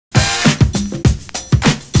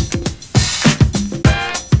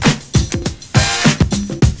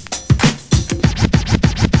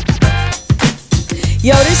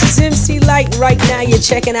Yo, this is MC Light, and right now you're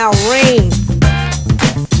checking out Rain.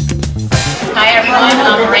 Hi everyone,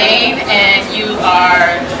 I'm Rain, and you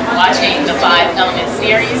are watching the 5 Element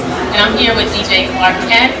series. And I'm here with DJ Clark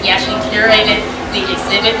Kent. He actually curated the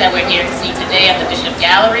exhibit that we're here to see today at the Bishop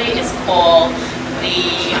Gallery. It's called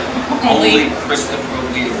the Only Christopher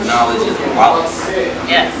we acknowledge is Wallace.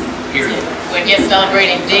 Yes. Period. We're here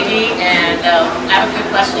celebrating Biggie, and I have a few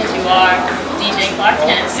questions. You are DJ Clark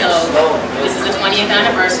Kent, so this is the 20th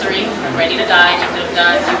anniversary, Ready to Die. You could have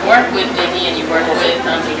done, you worked with Biggie and you worked with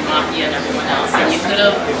Junior Mafia and everyone else, and you could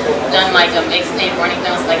have done like a mixtape or anything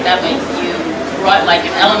else like that, but you brought like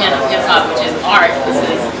an element of hip hop, which is art. This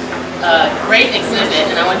is a great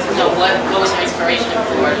exhibit, and I wanted to know what was your inspiration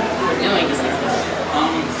for doing this exhibit?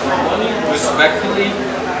 Respectfully,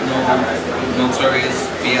 Notorious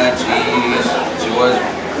B.I.G, George,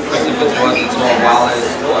 Christopher George,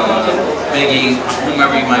 Wallace, Biggie,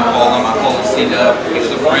 whomever you might call him. I call him C-Dub. He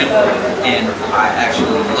was a friend, and I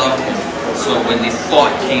actually loved him. So when the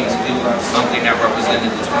thought came to do something that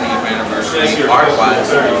represented the 20th anniversary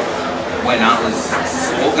art-wise, when I was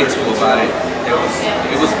spoken to about it,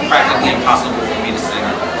 it was practically impossible for me to say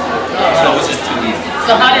no. So it was just too easy.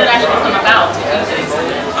 So how did it actually come about to do the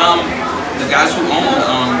exhibit? The guys who own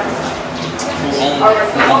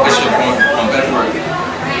Bishop on Bedford,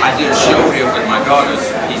 I did a show here with my daughter's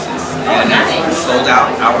pieces, and it sold out,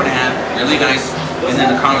 hour and a half, really nice. And then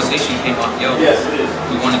the conversation came up, yo,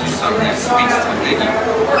 we want to do something that speaks to Biggie.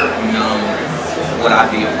 Would I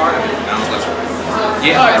be a part of it? And I was like,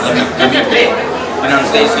 yeah, let me pick. You know what I'm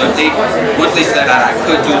saying? So once they said that I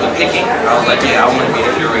could do the picking, I was like, yeah, I want to be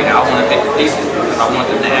the curator. I want to pick the pieces because I want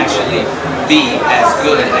them to actually be as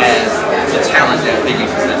good as the talent that Biggie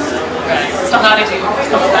possessed. Right. So how did you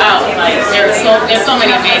come about? Like there's so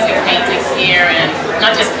many amazing paintings here, and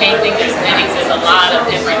not just painting, there's knittings, there's a lot of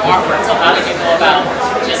different artwork. So how did you go about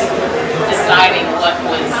just deciding what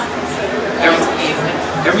was going to be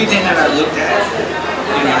exhibited? Everything that I looked at,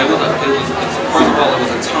 first of all, it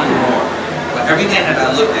was a ton more. But everything that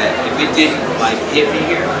I looked at, if it didn't like hit me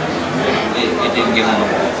here, it didn't get on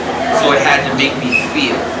the wall. So it had to make me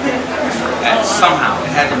feel that somehow.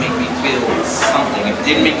 It had to make me feel something. If it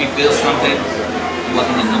didn't make me feel something, it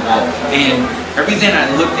wasn't in the wall. And everything I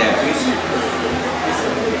looked at,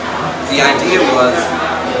 the idea was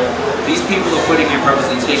these people are putting in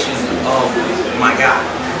representations of my God.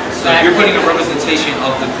 So if you're putting a representation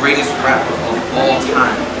of the greatest rapper of all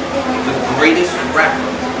time, the greatest rapper.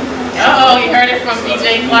 Oh, you heard it from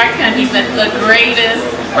DJ Clark Kent. He said the greatest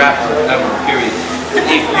rapper ever. Period.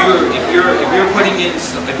 If you're putting in,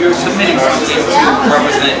 if you're submitting something to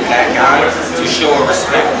represent that guy, to show a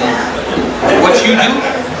respect, then what you do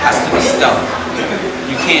has to be stellar.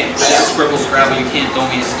 You can't just scribble scrabble. You can't throw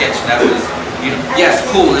me a sketch that was, yes,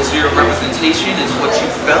 cool. It's your representation. It's what you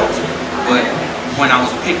felt. But when I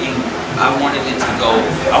was picking, I wanted it to go.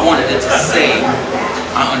 I wanted it to say,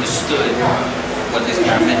 I understood what this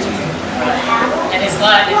guy meant to me. And it's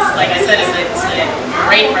like I said, it's a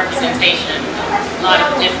great representation. A lot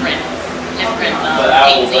of different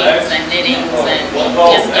paintings and knittings, and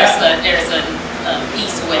just there's a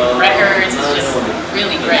piece with records. It's just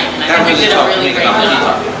really great, and I think you did a really great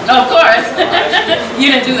job. Oh, of course,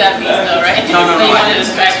 you didn't do that piece though, right? No. You wanted to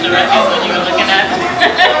scratch the records when you were looking at them.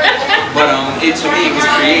 But to me, it was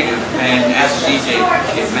creative, and as a DJ,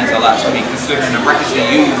 it meant a lot to me, considering the records they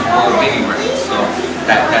used were Biggie records. So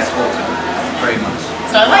that spoke to me very much.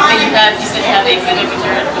 So I like that you said you have the exhibit with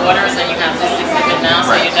your daughters, and you have this exhibit now,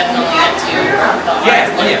 so you're definitely into the art.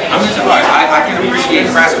 Yeah, I'm into art. I can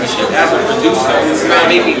appreciate craftsmanship. As a producer,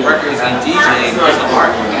 making records and DJing is an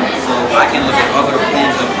art. So I can look at other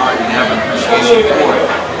forms of art and have an appreciation for it.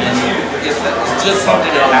 And it's just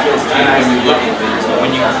something that happens to you when you look at things,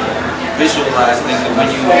 when you visualize things, and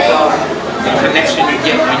when you the connection you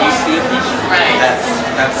get when you see a picture. Right.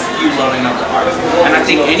 That's you loving other artists. And I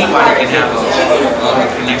think anybody can have a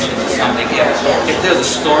connection to something if there's a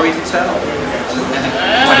story to tell.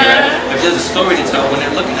 If there's a story to tell, when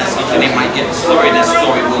they're looking at something, they might get the story, and that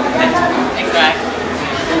story will connect to them. Exactly.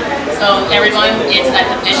 So everyone, it's at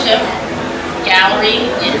the Bishop Gallery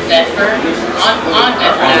in Bedford, on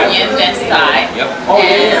Bedford, in Bedstuy. Yep.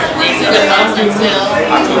 And the exhibit runs until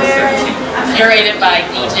October 17th. Curated by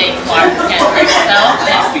DJ Clark Kent himself.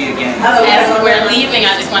 I'll see you again. As we're leaving,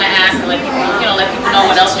 I just want to ask, let people know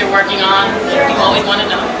what else you're working on. People always want to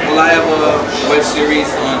know. Well, I have a web series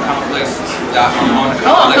on Complex on the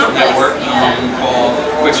Complex Network called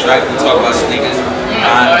Quick Strike. We talk about sneakers.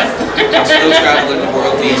 I'm still traveling the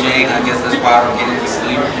world DJing. I guess that's why I don't get any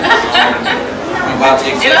sleep. I'm about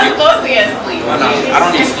to You're not supposed to get sleep. I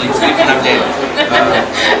don't need sleep. Sleep when I'm dead.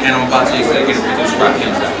 And I'm about to executive produce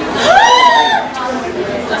Rakim's album.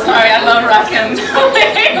 Sorry, I love Rakim.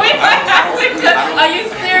 Are you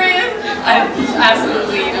serious?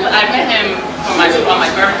 Absolutely. I met him on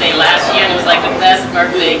my birthday last year, and it was like the best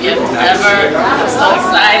birthday gift ever. I'm so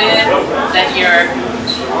excited that you're...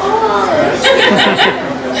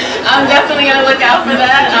 I'm definitely going to look out for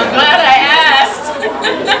that. I'm glad I asked.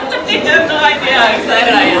 You have no idea how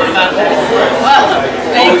excited I am about that. Well,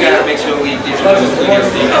 thank you. We got to make sure we get you those videos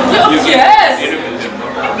so you Yes. interview them.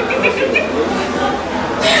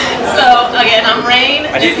 So, again, I'm Rain.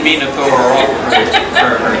 I didn't mean to throw her off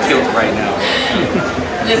her tilt right now.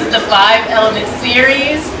 This is the 5-element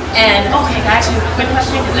series. And, okay, actually, quick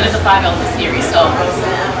question, because it is a 5-element series. So,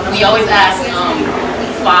 we always ask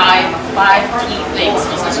five key things.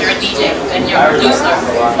 So, since you're a DJ and you're a producer,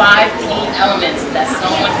 5 key elements that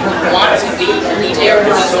someone who would want to be a DJ or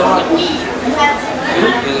producer would need.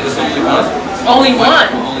 It's only one. Only one?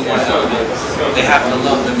 Only one. They have to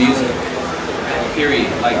love the music. Period.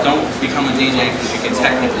 Like, don't become a DJ because you can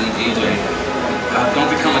technically DJ.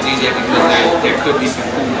 Don't become a DJ because there could be some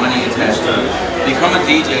cool money attached to it. Become a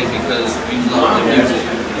DJ because you love the music.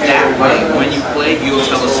 That way, when you play, you'll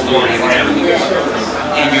tell a story every time you play.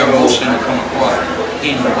 And your emotion will come across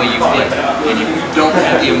in the way you play. And if you don't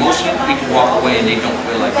have the emotion, people walk away and they don't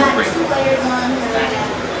feel like you're great.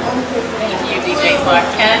 Thank you, DJ Clark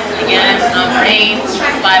Kent. Again, I'm Rain,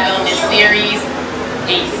 5-element series.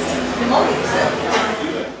 Peace.